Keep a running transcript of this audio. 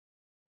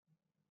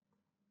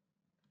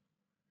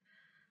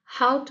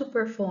How to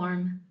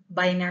perform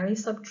binary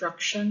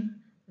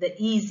subtraction the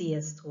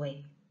easiest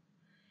way.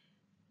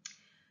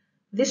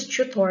 This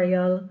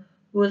tutorial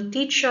will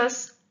teach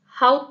us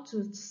how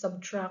to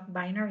subtract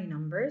binary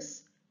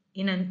numbers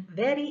in a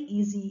very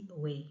easy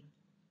way.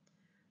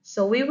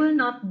 So we will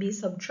not be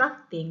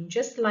subtracting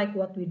just like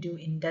what we do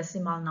in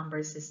decimal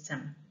number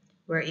system,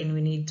 wherein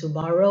we need to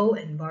borrow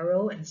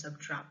and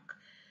subtract.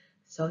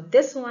 So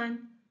this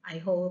one, I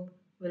hope,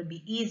 will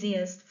be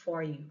easiest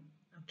for you.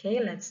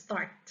 Okay, let's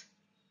start.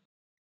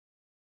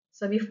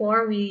 So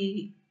before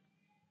we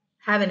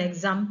have an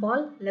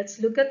example, let's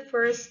look at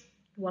first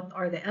what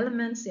are the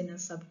elements in a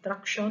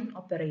subtraction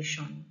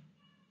operation.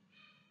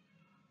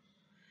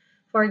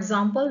 For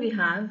example, we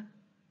have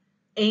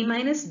a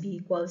minus b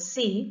equals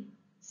c.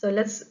 So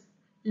let's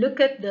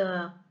look at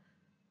the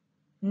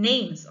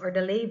names or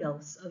the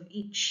labels of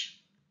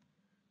each.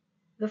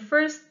 The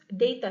first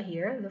data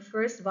here, the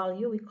first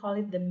value, we call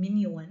it the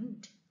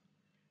minuend.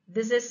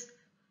 This is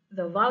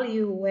the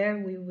value where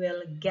we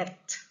will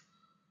get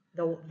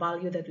the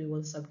value that we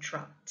will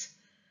subtract.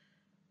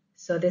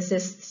 So this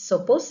is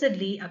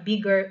supposedly a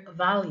bigger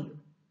value.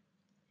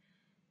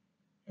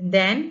 And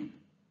then,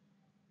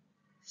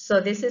 so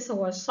this is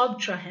our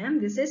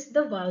subtrahend. This is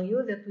the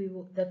value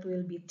that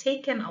will be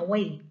taken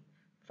away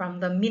from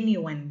the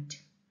minuend.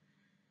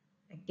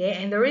 Okay,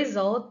 and the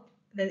result,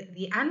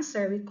 the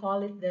answer, we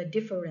call it the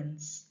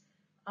difference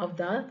of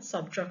the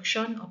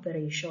subtraction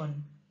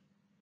operation.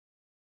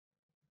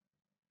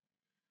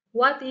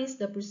 What is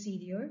the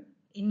procedure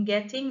in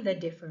getting the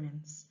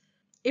difference?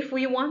 If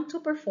we want to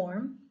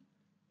perform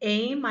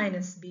a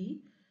minus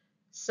b,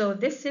 so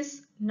this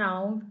is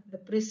now the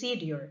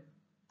procedure.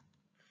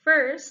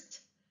 First,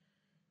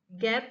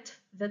 get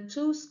the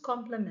 2's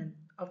complement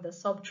of the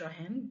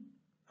subtrahend.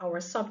 Our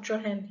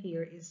subtrahend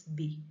here is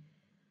b.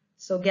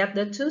 So get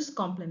the 2's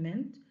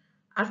complement.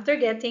 After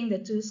getting the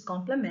 2's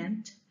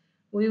complement,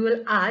 we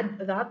will add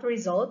that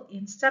result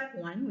in step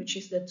 1, which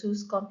is the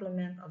 2's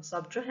complement of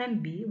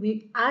subtrahend b.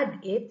 We add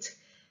it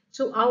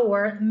to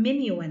our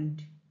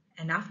minuend.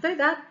 And after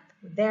that,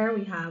 there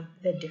we have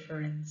the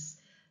difference.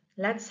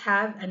 Let's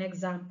have an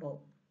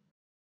example.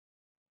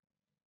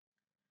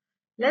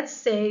 Let's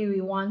say we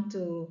want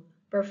to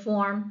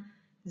perform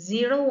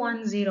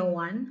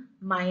 0101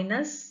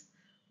 minus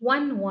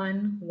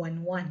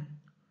 1111.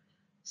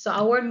 So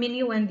our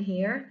minuend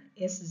here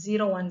is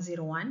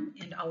 0101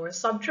 and our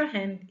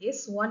subtrahend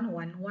is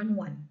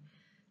 1111.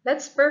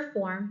 Let's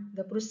perform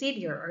the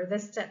procedure or the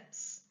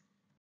steps.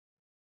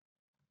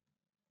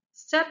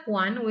 Step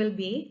 1 will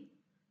be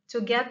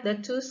to get the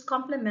 2's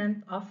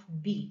complement of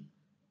b,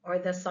 or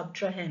the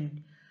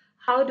subtrahend.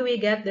 How do we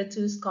get the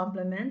 2's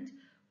complement?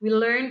 We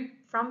learned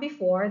from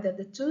before that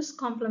the 2's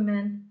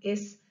complement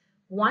is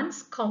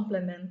 1's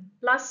complement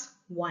plus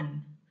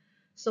 1.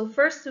 So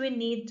first we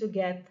need to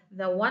get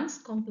the 1's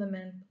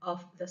complement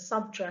of the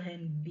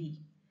subtrahend b.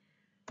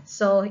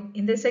 So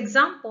in this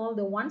example,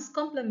 the 1's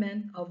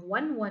complement of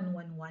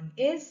 1111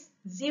 is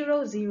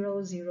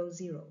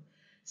 0000.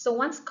 So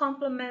 1's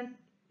complement,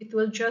 it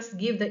will just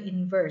give the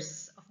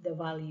inverse of the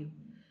value.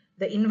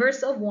 The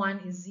inverse of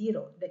 1 is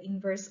 0. The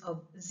inverse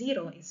of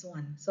 0 is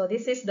 1. So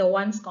this is the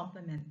 1's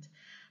complement.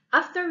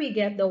 After we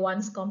get the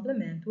 1's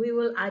complement, we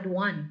will add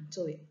 1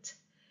 to it.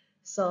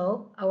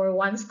 So our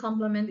 1's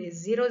complement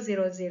is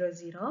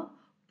 0000.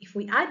 If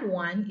we add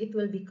 1, it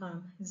will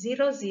become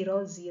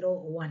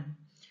 0001.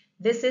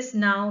 This is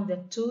now the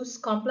 2's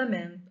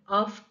complement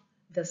of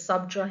the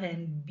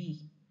subtrahend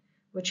b,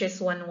 which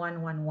is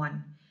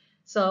 1111.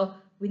 So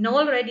we know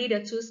already the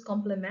 2's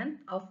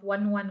complement of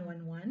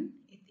 1111.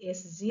 It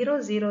is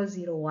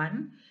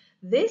 0001.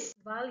 This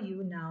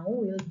value now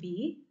will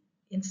be,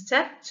 in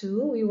step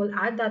 2, we will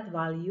add that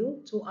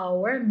value to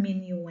our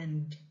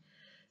minuend.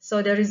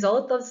 So the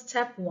result of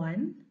step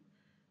 1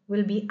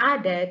 will be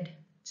added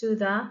to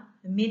the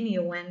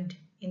minuend.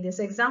 In this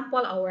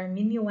example, our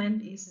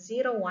minuend is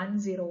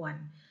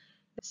 0101.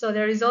 So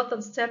the result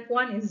of step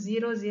 1 is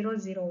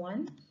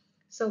 0001.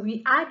 So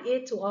we add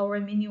it to our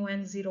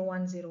minuend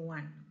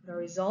 0101. The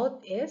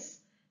result is,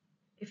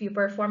 if you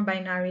perform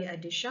binary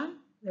addition,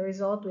 the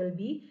result will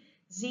be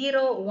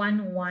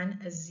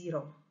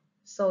 0110.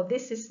 So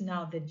this is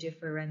now the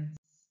difference.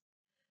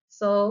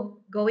 So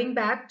going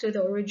back to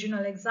the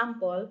original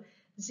example,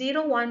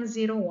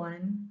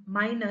 0101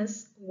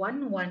 minus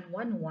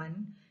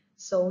 1111.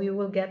 So we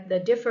will get the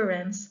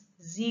difference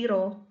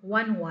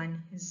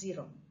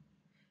 0110.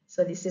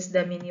 So this is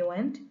the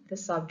minuend, the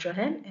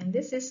subtrahend, and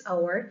this is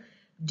our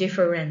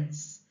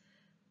difference.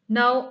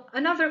 Now,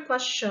 another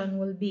question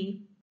will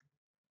be,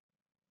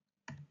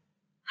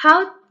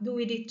 how do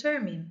we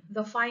determine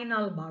the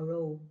final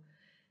borrow?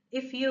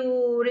 If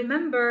you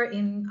remember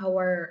in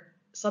our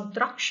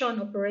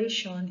subtraction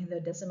operation in the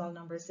decimal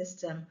number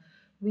system,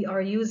 we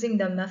are using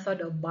the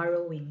method of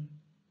borrowing.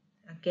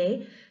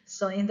 Okay,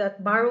 so in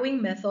that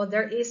borrowing method,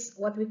 there is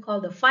what we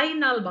call the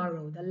final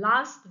borrow, the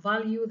last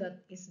value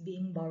that is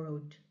being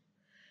borrowed.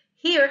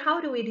 Here, how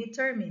do we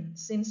determine,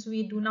 since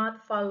we do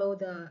not follow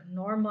the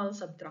normal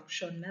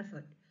subtraction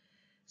method?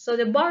 So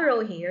the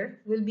borrow here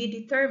will be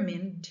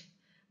determined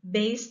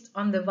based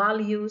on the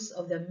values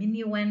of the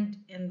minuend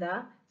and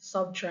the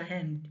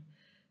subtrahend.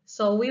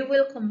 So we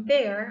will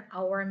compare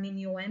our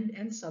minuend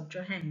and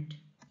subtrahend.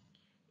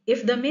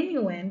 If the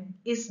minuend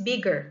is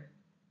bigger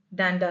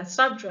than the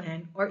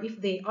subtrahend, or if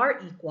they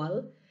are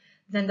equal,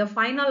 then the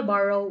final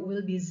borrow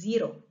will be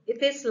 0.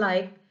 It is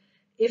like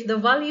if the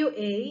value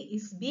A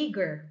is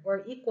bigger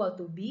or equal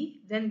to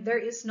B, then there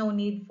is no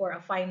need for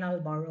a final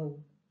borrow.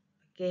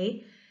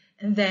 Okay?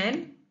 And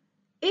then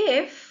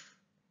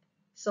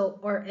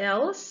or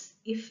else,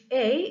 if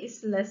A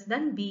is less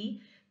than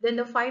B, then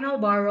the final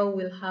borrow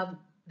will have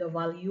the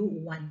value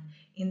 1.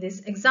 In this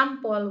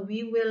example,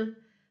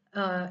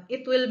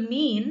 it will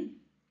mean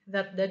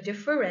that the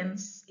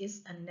difference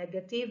is a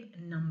negative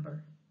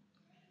number.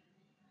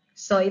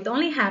 So it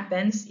only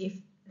happens if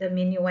the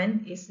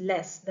minuend is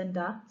less than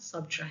the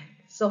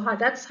subtrahend. So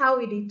that's how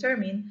we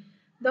determine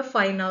the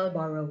final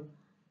borrow.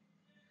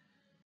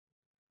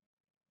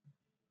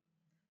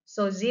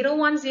 So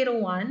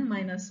 0101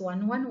 minus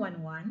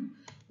 1111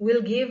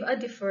 will give a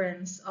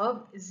difference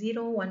of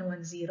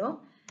 0110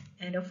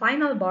 and a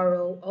final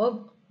borrow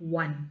of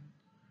 1.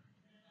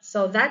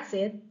 So that's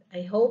it.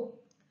 I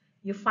hope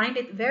you find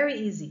it very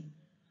easy.